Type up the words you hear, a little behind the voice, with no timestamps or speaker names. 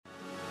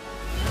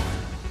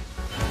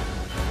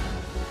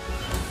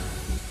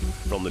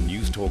From the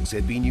Newstalk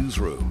ZB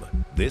newsroom,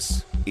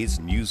 this is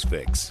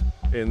Newsfix.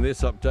 In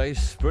this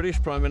update, British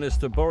Prime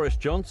Minister Boris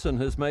Johnson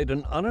has made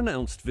an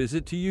unannounced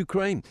visit to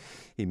Ukraine.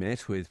 He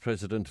met with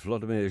President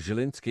Volodymyr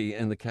Zelensky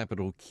in the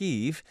capital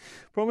Kyiv,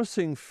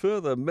 promising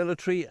further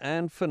military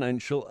and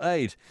financial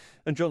aid.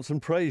 And Johnson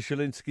praised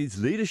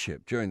Zelensky's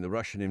leadership during the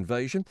Russian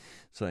invasion,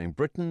 saying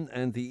Britain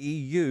and the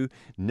EU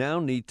now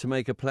need to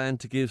make a plan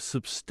to give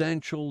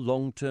substantial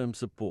long-term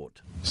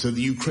support. So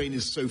the Ukraine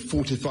is so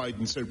fortified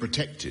and so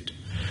protected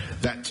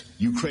that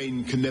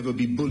Ukraine can never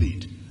be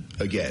bullied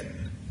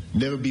again,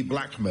 never be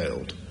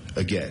blackmailed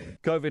again.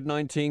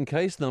 COVID-19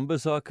 case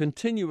numbers are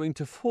continuing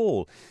to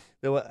fall.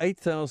 There were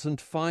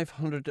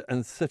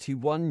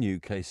 8,531 new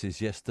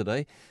cases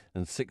yesterday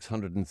and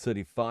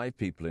 635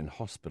 people in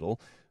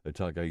hospital.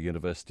 Otago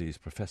University's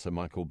Professor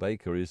Michael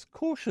Baker is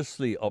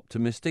cautiously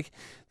optimistic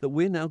that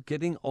we're now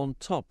getting on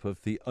top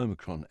of the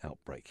Omicron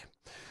outbreak.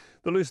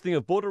 The loosening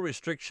of border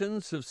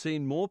restrictions have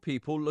seen more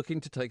people looking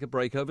to take a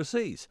break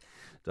overseas.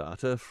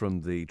 Data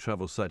from the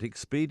travel site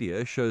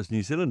Expedia shows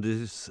New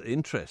Zealanders'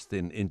 interest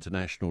in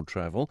international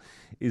travel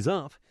is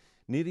up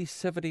nearly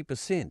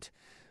 70%.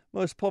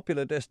 Most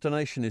popular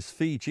destination is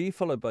Fiji,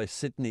 followed by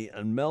Sydney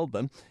and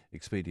Melbourne.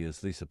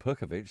 Expedia's Lisa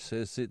Perkovic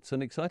says it's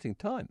an exciting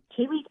time.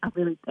 Kiwis are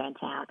really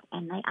burnt out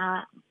and they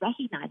are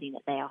recognising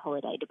that they are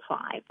holiday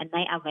deprived and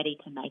they are ready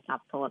to make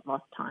up for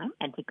lost time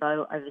and to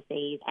go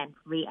overseas and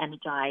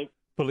re-energise.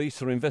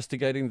 Police are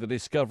investigating the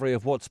discovery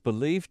of what's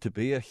believed to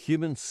be a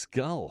human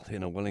skull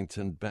in a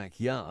Wellington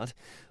backyard.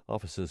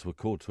 Officers were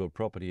called to a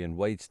property in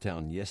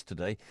Wadestown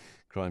yesterday.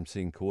 Crime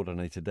scene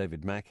coordinator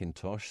David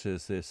McIntosh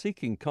says they're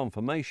seeking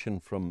confirmation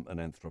from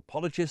an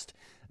anthropologist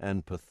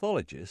and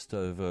pathologist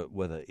over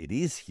whether it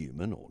is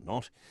human or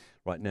not.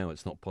 Right now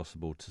it's not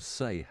possible to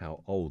say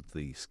how old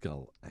the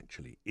skull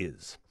actually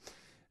is.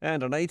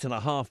 And an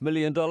 $8.5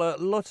 million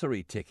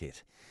lottery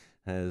ticket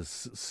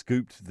has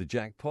scooped the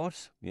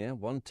jackpot. Yeah,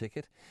 one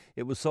ticket.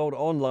 It was sold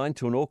online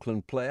to an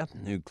Auckland player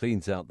who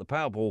cleans out the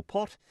Powerball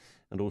pot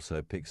and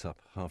also picks up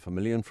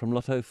 $500,000 from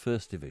Lotto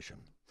First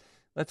Division.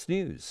 That's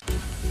news.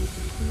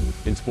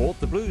 In sport,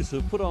 the Blues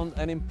have put on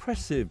an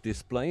impressive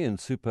display in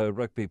Super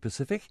Rugby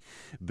Pacific,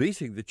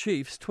 beating the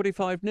Chiefs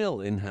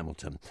 25-0 in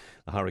Hamilton.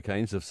 The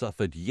Hurricanes have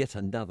suffered yet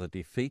another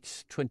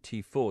defeat,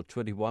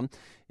 24-21,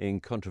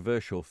 in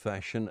controversial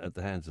fashion at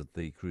the hands of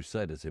the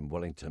Crusaders in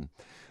Wellington.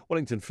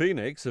 Wellington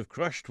Phoenix have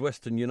crushed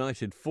Western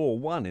United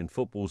 4-1 in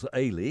football's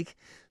A-League,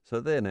 so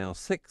they're now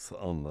sixth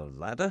on the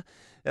ladder.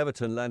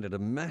 Everton landed a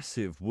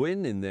massive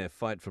win in their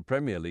fight for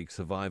Premier League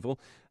survival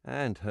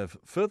and have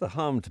further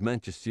harmed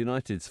Manchester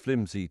United's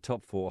flimsy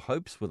top four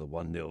hopes with a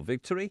 1-0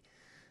 victory.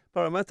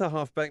 Parramatta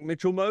halfback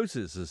Mitchell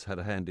Moses has had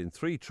a hand in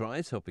 3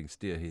 tries, helping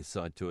steer his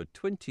side to a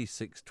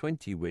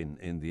 26-20 win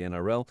in the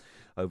NRL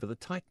over the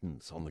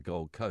Titans on the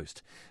Gold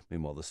Coast.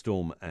 Meanwhile, the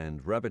Storm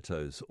and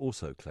Rabbitohs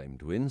also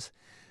claimed wins.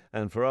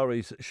 And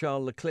Ferrari's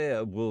Charles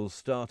Leclerc will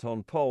start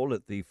on pole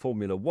at the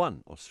Formula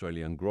One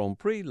Australian Grand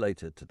Prix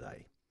later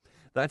today.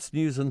 That's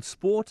News and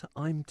Sport.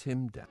 I'm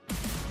Tim Dow.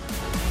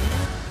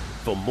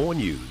 For more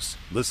news,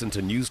 listen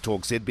to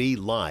Newstalk ZB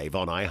live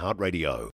on iHeartRadio.